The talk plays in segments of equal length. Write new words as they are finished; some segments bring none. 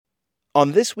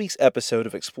On this week's episode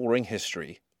of Exploring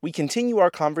History, we continue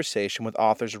our conversation with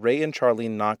authors Ray and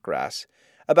Charlene Notgrass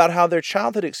about how their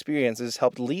childhood experiences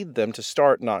helped lead them to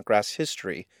start Notgrass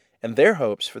History and their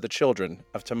hopes for the children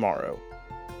of tomorrow.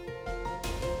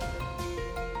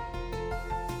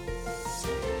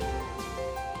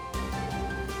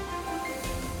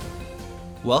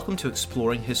 Welcome to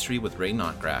Exploring History with Ray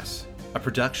Notgrass, a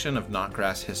production of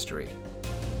Notgrass History.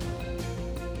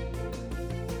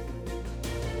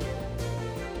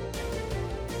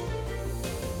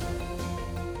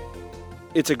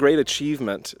 It's a great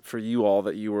achievement for you all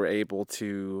that you were able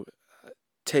to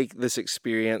take this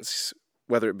experience,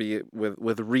 whether it be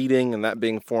with reading and that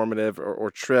being formative or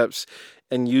trips,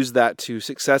 and use that to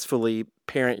successfully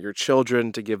parent your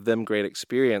children, to give them great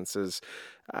experiences.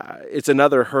 It's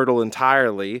another hurdle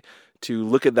entirely to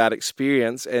look at that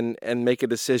experience and make a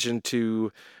decision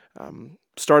to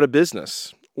start a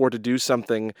business or to do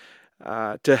something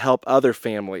to help other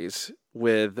families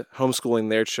with homeschooling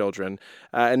their children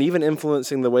and even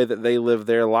influencing the way that they live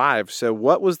their lives. So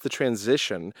what was the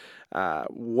transition?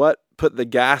 What put the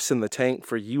gas in the tank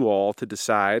for you all to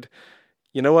decide,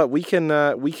 you know what, we can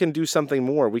do something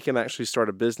more. We can actually start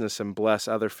a business and bless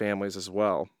other families as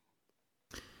well.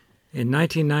 In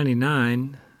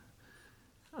 1999,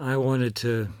 I wanted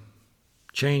to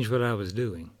change what I was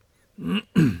doing.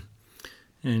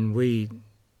 And we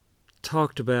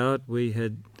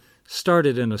had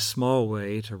started in a small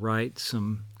way to write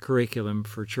some curriculum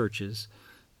for churches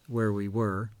where we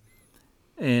were.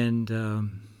 And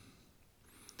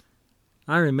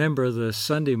I remember the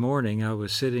Sunday morning I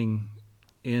was sitting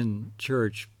in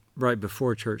church right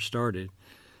before church started,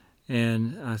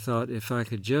 and I thought, if I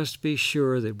could just be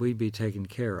sure that we'd be taken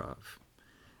care of.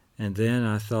 And then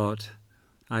I thought,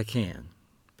 I can,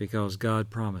 because God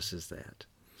promises that.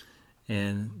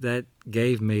 And that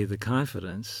gave me the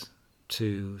confidence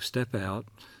to step out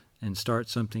and start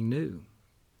something new.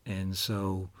 And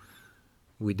so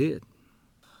we did.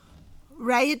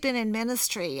 Ray had been in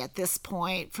ministry at this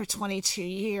point for 22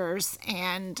 years,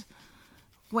 and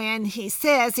when he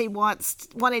says he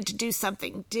wanted to do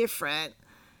something different,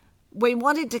 we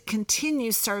wanted to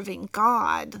continue serving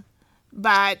God,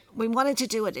 but we wanted to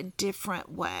do it a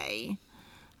different way.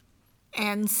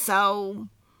 And so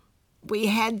we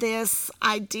had this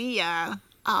idea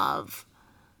of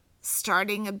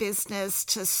starting a business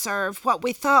to serve what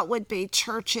we thought would be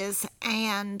churches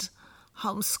and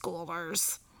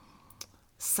homeschoolers.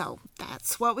 So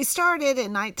that's what we started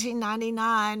in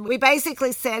 1999. We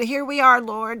basically said, here we are,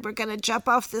 Lord, we're going to jump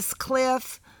off this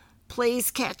cliff.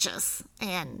 Please catch us.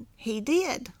 And he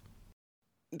did.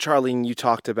 Charlene, you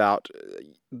talked about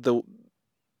the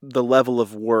level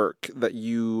of work that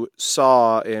you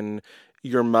saw in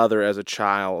your mother as a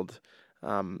child.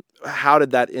 How did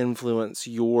that influence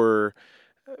your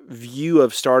view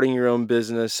of starting your own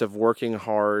business, of working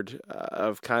hard,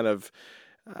 of kind of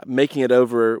making it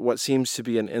over what seems to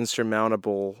be an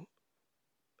insurmountable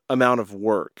amount of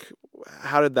work?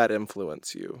 How did that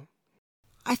influence you?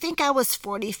 I think I was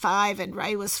 45 and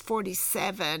Ray was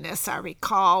 47, as I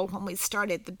recall, when we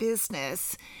started the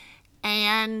business.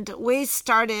 And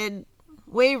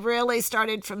we really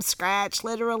started from scratch,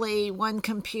 literally one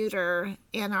computer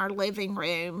in our living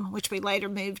room, which we later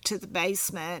moved to the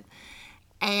basement.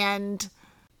 And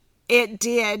it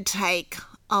did take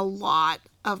a lot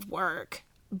of work.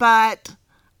 But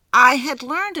I had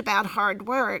learned about hard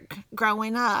work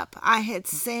growing up. I had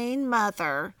seen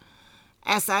Mother,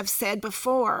 as I've said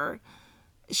before,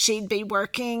 she'd be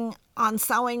working on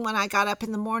sewing when I got up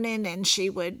in the morning, and she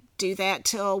would do that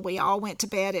till we all went to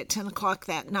bed at 10 o'clock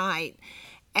that night.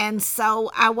 And so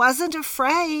I wasn't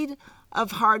afraid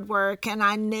of hard work, and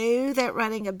I knew that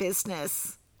running a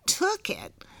business took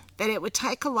it, that it would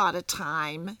take a lot of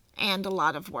time and a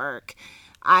lot of work.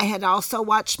 I had also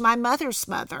watched my mother's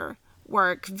mother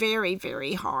work very,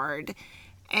 very hard,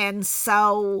 and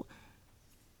so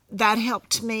that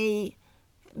helped me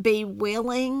be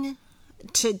willing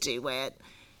to do it.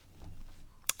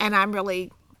 And I'm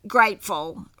really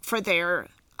grateful for their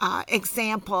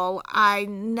example. I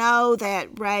know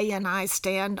that Ray and I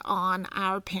stand on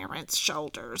our parents'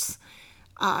 shoulders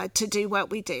to do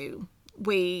what we do.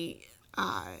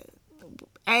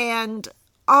 And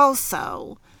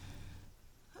also,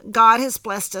 God has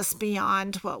blessed us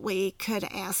beyond what we could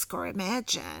ask or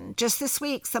imagine. Just this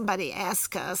week, somebody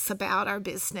asked us about our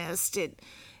business.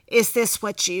 Is this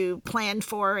what you planned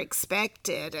for,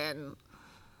 expected? And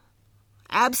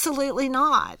absolutely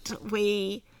not.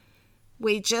 We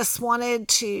just wanted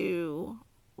to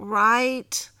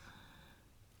write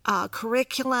a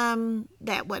curriculum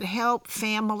that would help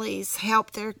families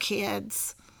help their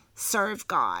kids serve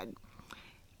God.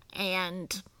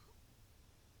 And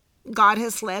God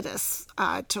has led us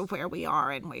to where we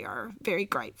are, and we are very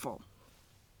grateful.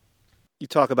 You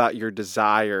talk about your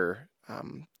desire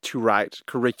to write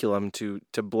curriculum to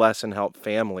bless and help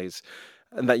families,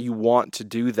 and that you want to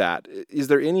do that. Is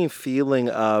there any feeling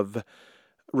of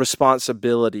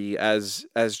responsibility as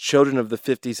children of the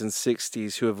 50s and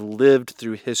 60s who have lived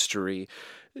through history?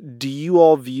 Do you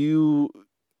all view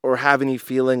or have any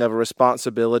feeling of a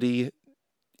responsibility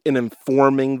in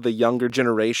informing the younger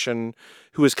generation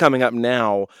who is coming up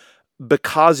now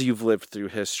because you've lived through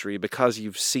history, because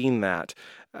you've seen that?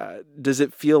 Does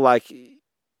it feel like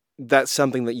that's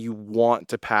something that you want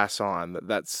to pass on,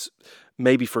 that's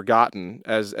maybe forgotten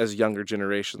as younger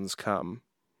generations come?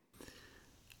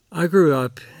 I grew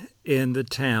up in the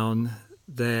town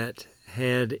that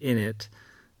had in it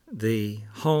the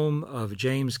home of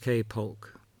James K.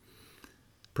 Polk,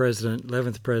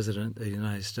 11th President of the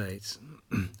United States.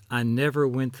 I never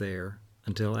went there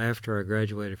until after I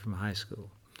graduated from high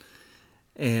school.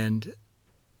 And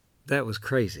that was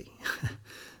crazy.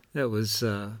 That was,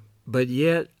 but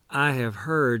yet I have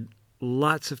heard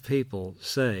lots of people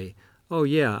say, oh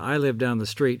yeah, I live down the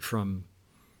street from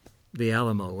the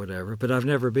Alamo or whatever, but I've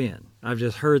never been. I've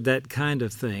just heard that kind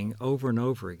of thing over and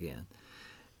over again.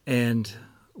 And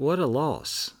what a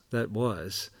loss that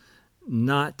was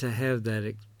not to have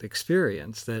that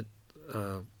experience, that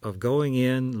of going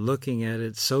in, looking at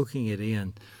it, soaking it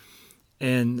in.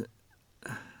 And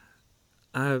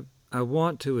I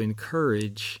want to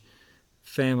encourage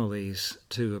families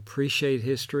to appreciate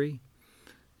history,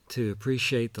 to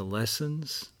appreciate the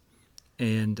lessons,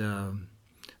 and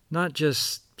not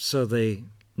just so they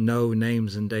know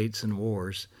names and dates and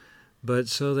wars, but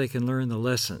so they can learn the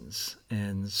lessons,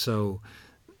 and so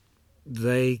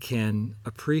they can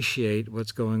appreciate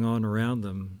what's going on around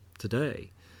them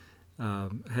today.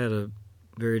 Had a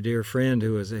very dear friend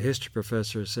who was a history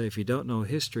professor say, if you don't know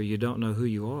history, you don't know who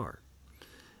you are.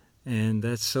 And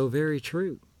that's so very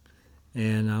true.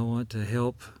 And I want to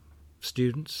help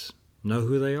students know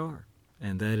who they are,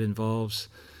 and that involves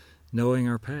knowing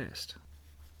our past.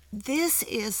 This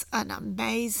is an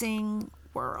amazing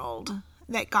world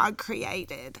that God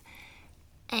created,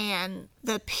 and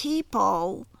the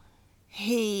people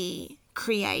He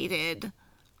created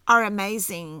are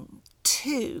amazing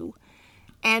too.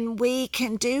 And we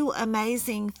can do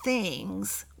amazing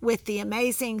things with the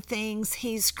amazing things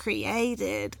He's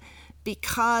created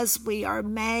because we are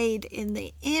made in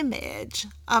the image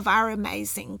of our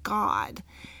amazing God.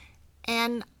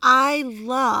 And I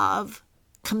love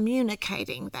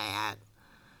communicating that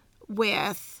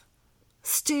with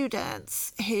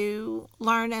students who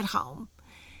learn at home.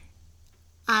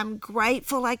 I'm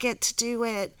grateful I get to do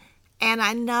it, and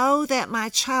I know that my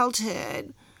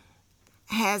childhood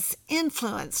has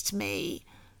influenced me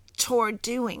toward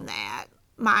doing that.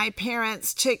 My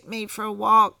parents took me for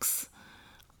walks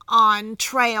on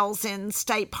trails in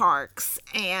state parks,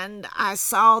 and I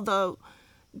saw the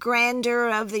grandeur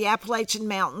of the Appalachian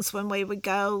Mountains when we would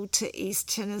go to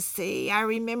East Tennessee. I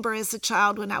remember as a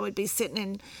child when I would be sitting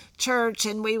in church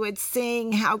and we would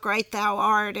sing How Great Thou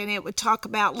Art, and it would talk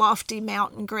about lofty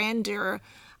mountain grandeur.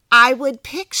 I would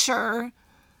picture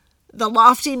the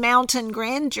lofty mountain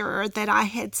grandeur that I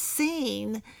had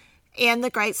seen in the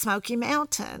Great Smoky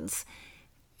Mountains.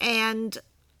 And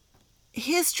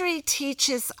history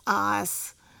teaches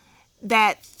us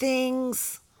that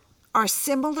things are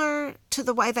similar to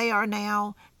the way they are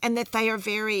now, and that they are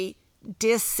very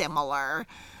dissimilar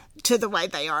to the way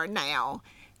they are now.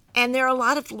 And there are a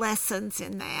lot of lessons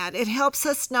in that. It helps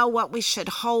us know what we should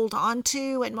hold on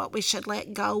to and what we should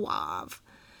let go of.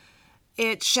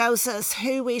 It shows us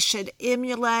who we should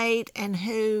emulate and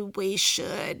who we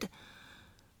should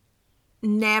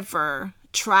never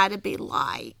try to be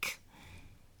like.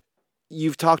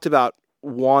 You've talked about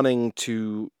wanting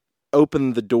to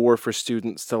open the door for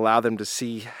students to allow them to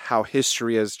see how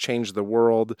history has changed the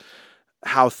world,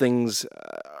 how things,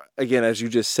 again, as you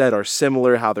just said, are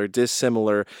similar, how they're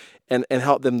dissimilar, and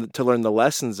help them to learn the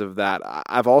lessons of that.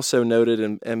 I've also noted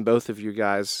in both of you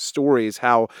guys' stories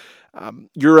how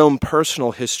your own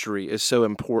personal history is so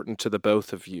important to the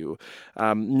both of you.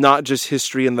 Not just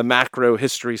history in the macro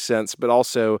history sense, but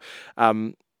also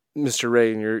Mr.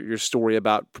 Ray, and your story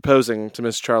about proposing to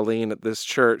Miss Charlene at this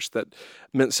church that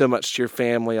meant so much to your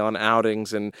family on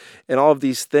outings and all of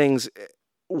these things.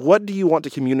 What do you want to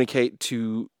communicate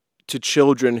to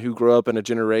children who grow up in a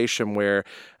generation where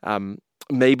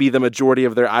maybe the majority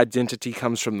of their identity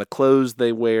comes from the clothes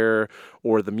they wear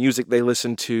or the music they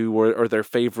listen to or their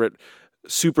favorite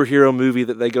superhero movie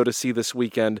that they go to see this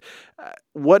weekend?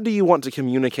 What do you want to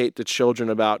communicate to children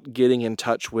about getting in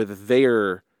touch with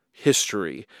their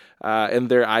history and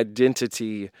their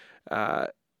identity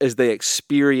as they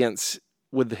experience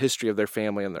with the history of their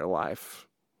family and their life?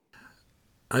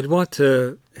 I'd want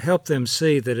to help them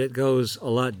see that it goes a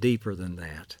lot deeper than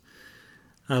that.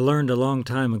 I learned a long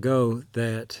time ago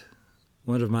that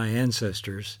one of my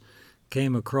ancestors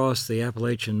came across the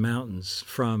Appalachian Mountains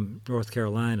from North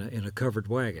Carolina in a covered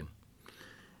wagon.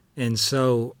 And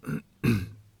so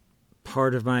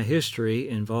part of my history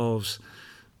involves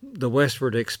the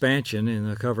westward expansion in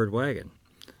a covered wagon.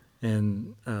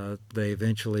 And they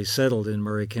eventually settled in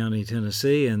Murray County,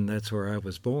 Tennessee, and that's where I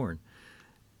was born.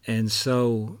 And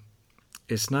so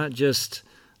it's not just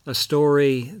a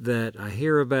story that I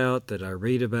hear about, that I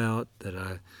read about, that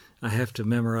I have to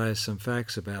memorize some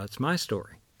facts about. It's my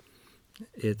story.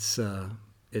 It's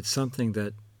something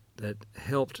that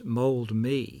helped mold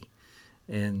me,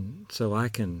 and so I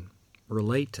can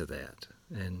relate to that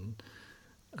and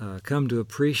come to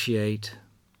appreciate,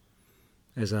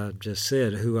 as I just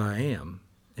said, who I am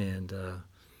and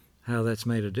how that's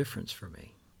made a difference for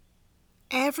me.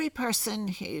 Every person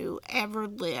who ever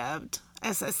lived,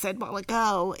 as I said a while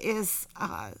ago, is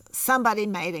somebody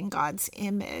made in God's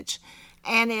image.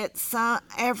 And it's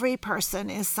every person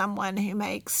is someone who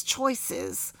makes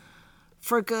choices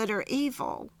for good or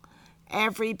evil.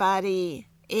 Everybody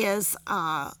is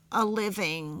a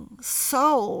living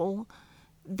soul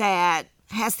that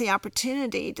has the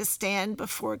opportunity to stand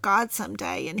before God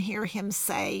someday and hear him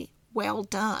say, "Well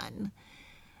done."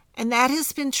 And that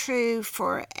has been true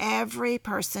for every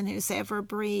person who's ever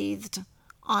breathed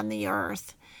on the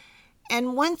earth.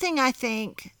 And one thing I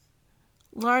think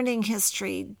learning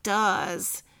history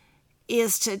does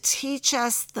is to teach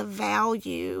us the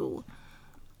value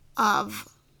of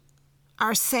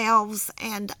ourselves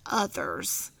and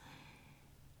others.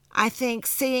 I think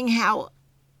seeing how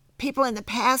people in the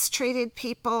past treated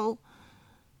people,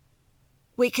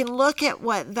 we can look at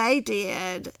what they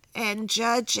did and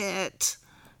judge it.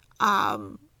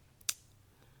 And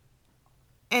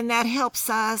that helps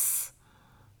us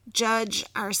judge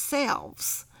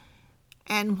ourselves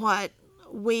and what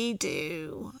we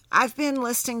do. I've been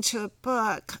listening to a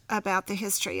book about the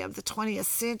history of the 20th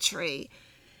century,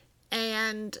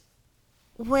 and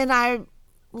when I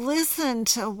listened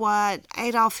to what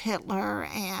Adolf Hitler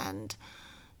and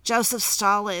Joseph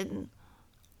Stalin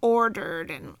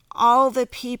ordered and all the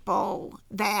people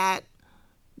that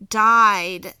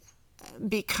died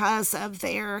because of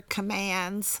their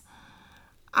commands,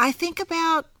 I think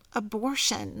about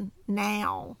abortion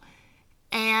now.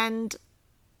 And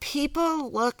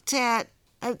people looked at,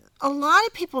 a lot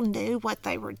of people knew what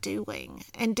they were doing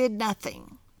and did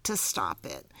nothing to stop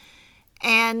it.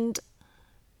 And,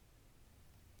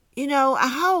 you know, I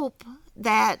hope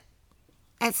that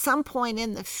at some point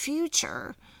in the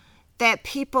future that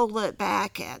people look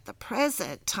back at the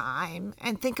present time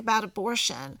and think about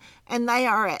abortion, and they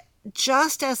are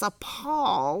just as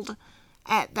appalled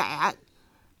at that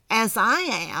as I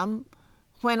am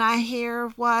when I hear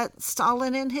what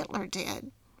Stalin and Hitler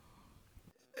did.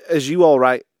 As you all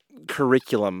write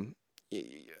curriculum,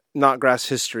 Notgrass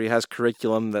History has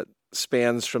curriculum that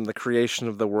spans from the creation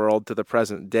of the world to the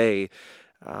present day.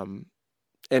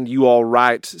 And you all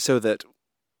write so that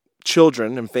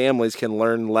children and families can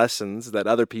learn lessons that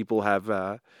other people have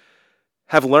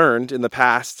learned in the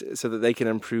past so that they can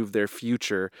improve their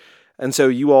future. And so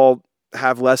you all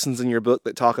have lessons in your book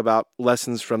that talk about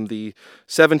lessons from the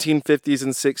 1750s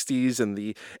and 60s and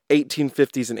the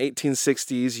 1850s and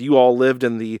 1860s. You all lived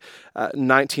in the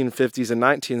 1950s and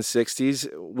 1960s.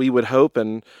 We would hope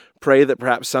and pray that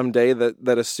perhaps someday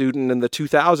that a student in the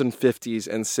 2050s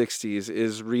and 60s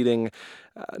is reading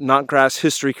Notgrass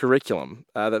history curriculum,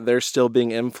 that they're still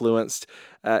being influenced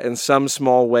in some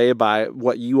small way by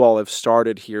what you all have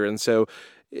started here. And so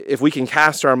if we can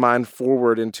cast our mind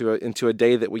forward into a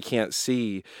day that we can't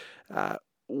see,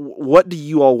 what do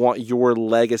you all want your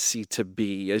legacy to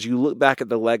be? As you look back at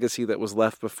the legacy that was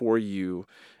left before you,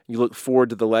 you look forward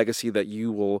to the legacy that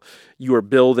you are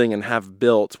building and have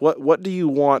built. What do you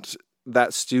want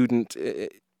that student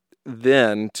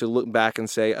then to look back and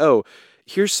say, oh,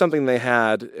 here's something they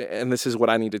had, and this is what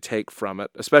I need to take from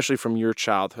it, especially from your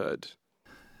childhood?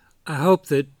 I hope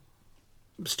that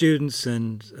students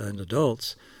and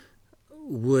adults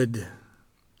would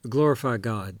glorify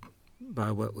God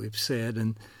by what we've said,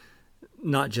 and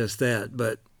not just that,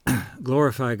 but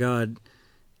glorify God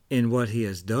in what He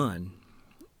has done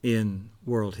in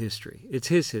world history. It's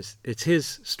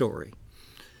His story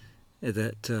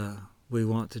that we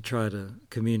want to try to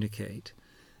communicate.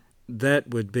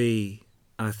 That would be,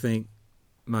 I think,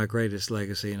 my greatest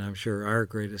legacy, and I'm sure our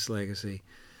greatest legacy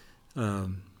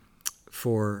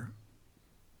for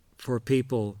for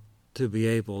people to be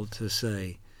able to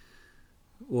say,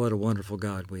 what a wonderful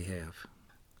God we have?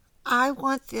 I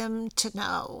want them to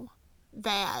know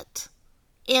that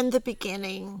in the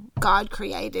beginning, God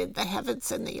created the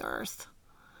heavens and the earth,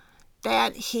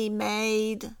 that he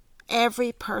made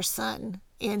every person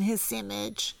in his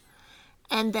image,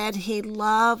 and that he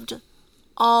loved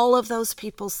all of those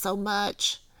people so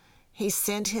much, he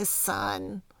sent his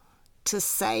son to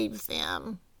save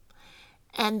them.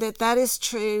 And that is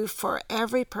true for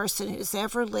every person who's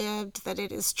ever lived, that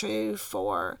it is true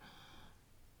for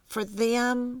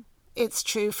them. It's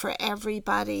true for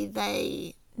everybody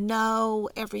they know,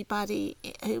 everybody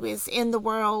who is in the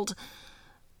world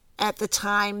at the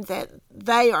time that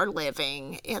they are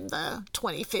living in the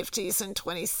 2050s and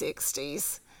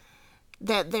 2060s,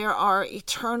 that there are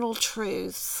eternal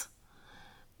truths,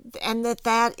 and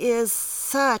that is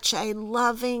such a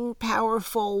loving,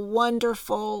 powerful,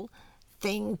 wonderful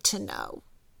thing to know.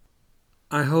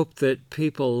 I hope that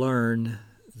people learn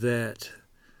that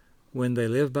when they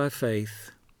live by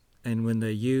faith and when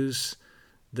they use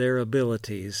their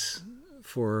abilities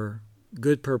for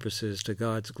good purposes to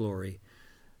God's glory,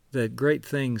 that great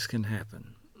things can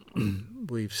happen.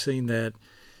 We've seen that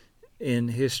in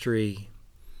history,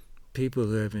 people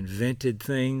who have invented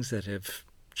things that have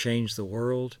changed the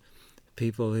world,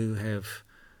 people who have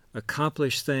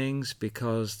accomplished things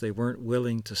because they weren't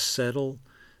willing to settle,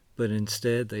 but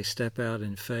instead they step out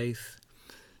in faith,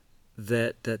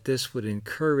 that this would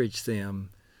encourage them.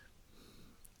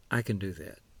 I can do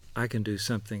that. I can do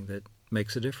something that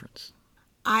makes a difference.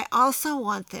 I also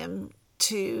want them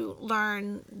to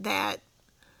learn that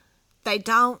they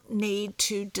don't need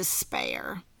to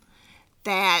despair,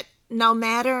 that no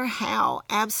matter how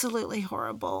absolutely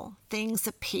horrible things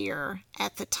appear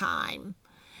at the time,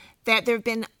 that there have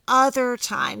been other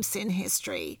times in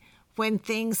history when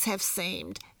things have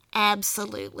seemed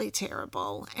absolutely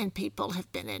terrible and people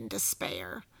have been in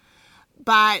despair.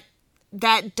 But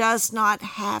that does not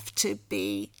have to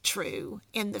be true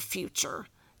in the future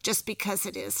just because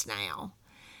it is now.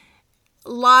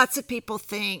 Lots of people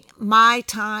think my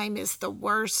time is the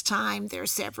worst time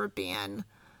there's ever been,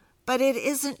 but it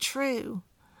isn't true.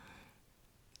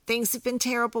 Things have been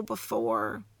terrible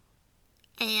before,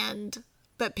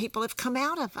 but people have come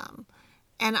out of them.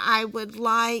 And I would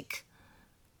like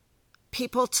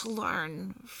people to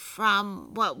learn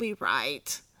from what we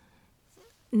write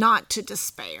not to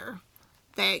despair,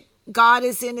 that God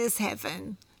is in his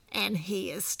heaven and he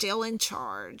is still in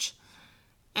charge,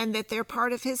 and that they're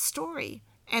part of his story,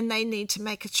 and they need to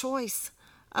make a choice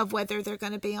of whether they're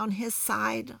going to be on his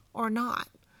side or not,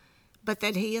 but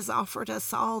that he has offered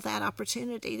us all that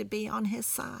opportunity to be on his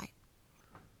side.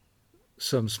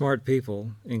 Some smart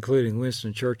people, including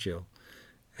Winston Churchill,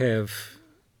 have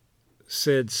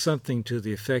said something to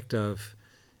the effect of,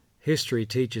 history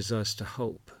teaches us to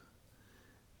hope.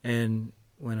 And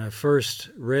when I first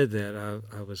read that,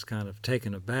 I was kind of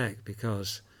taken aback,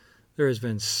 because there has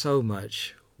been so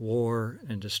much war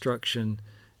and destruction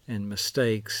and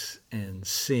mistakes and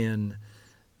sin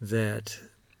that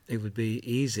it would be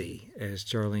easy, as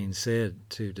Charlene said,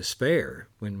 to despair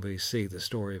when we see the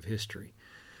story of history.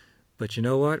 But you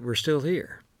know what? We're still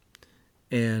here.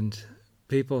 And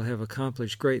people have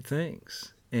accomplished great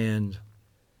things. And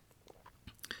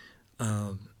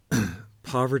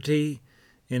poverty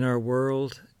in our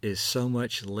world is so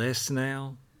much less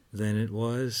now than it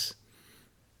was.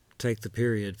 Take the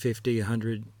period 50,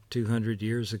 100, 200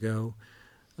 years ago.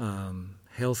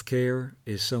 Healthcare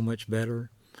is so much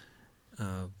better.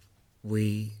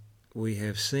 We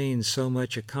have seen so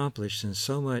much accomplished and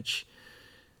so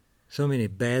many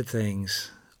bad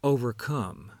things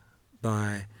overcome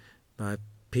by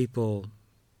people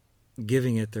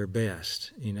giving it their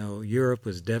best. You know, Europe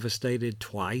was devastated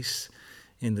twice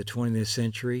in the 20th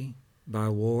century by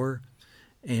war,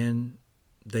 and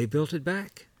they built it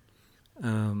back.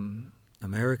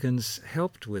 Americans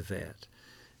helped with that.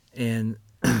 And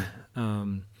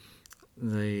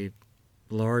the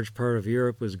large part of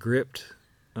Europe was gripped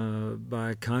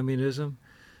by communism,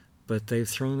 but they've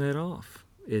thrown that off.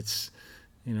 It's,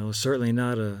 certainly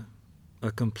not a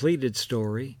completed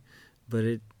story, but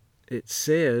it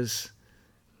says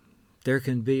there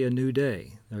can be a new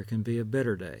day, there can be a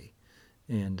better day,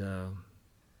 and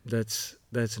that's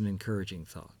an encouraging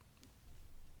thought.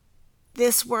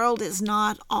 This world is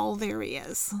not all there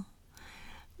is.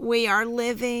 We are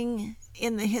living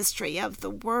in the history of the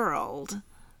world,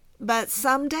 but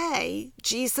someday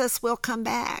Jesus will come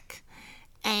back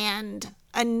and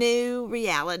a new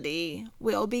reality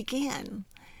will begin.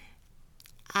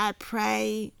 I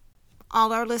pray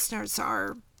all our listeners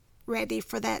are ready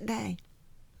for that day.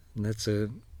 And that's a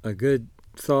good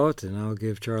thought, and I'll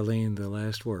give Charlene the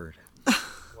last word.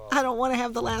 I don't want to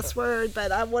have the last word,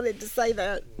 but I wanted to say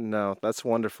that. No, that's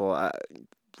wonderful.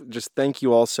 Just thank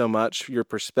you all so much. Your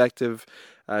perspective,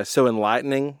 so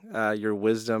enlightening. Your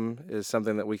wisdom is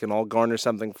something that we can all garner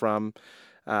something from.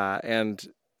 And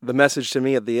the message to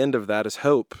me at the end of that is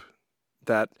hope,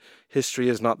 that history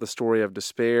is not the story of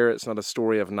despair. It's not a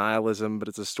story of nihilism, but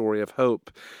it's a story of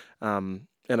hope. And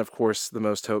of course, the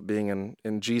most hope being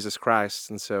in Jesus Christ.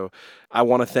 And so I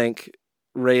want to thank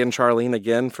Ray and Charlene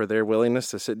again for their willingness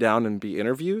to sit down and be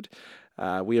interviewed.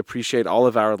 We appreciate all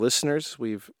of our listeners.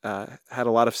 We've had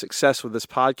a lot of success with this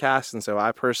podcast, and so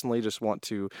I personally just want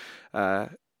to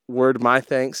word my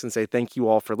thanks and say thank you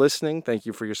all for listening. Thank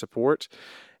you for your support,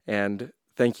 and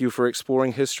thank you for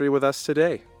exploring history with us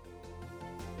today.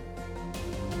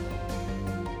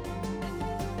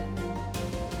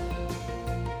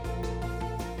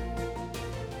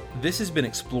 This has been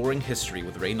Exploring History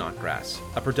with Ray Notgrass,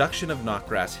 a production of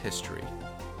Notgrass History.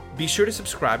 Be sure to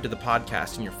subscribe to the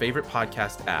podcast in your favorite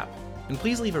podcast app, and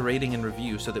please leave a rating and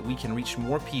review so that we can reach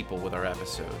more people with our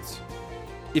episodes.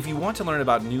 If you want to learn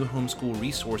about new homeschool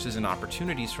resources and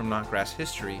opportunities from Notgrass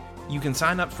History, you can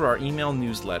sign up for our email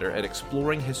newsletter at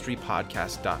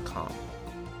exploringhistorypodcast.com.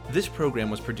 This program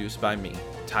was produced by me,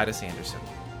 Titus Anderson.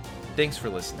 Thanks for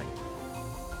listening.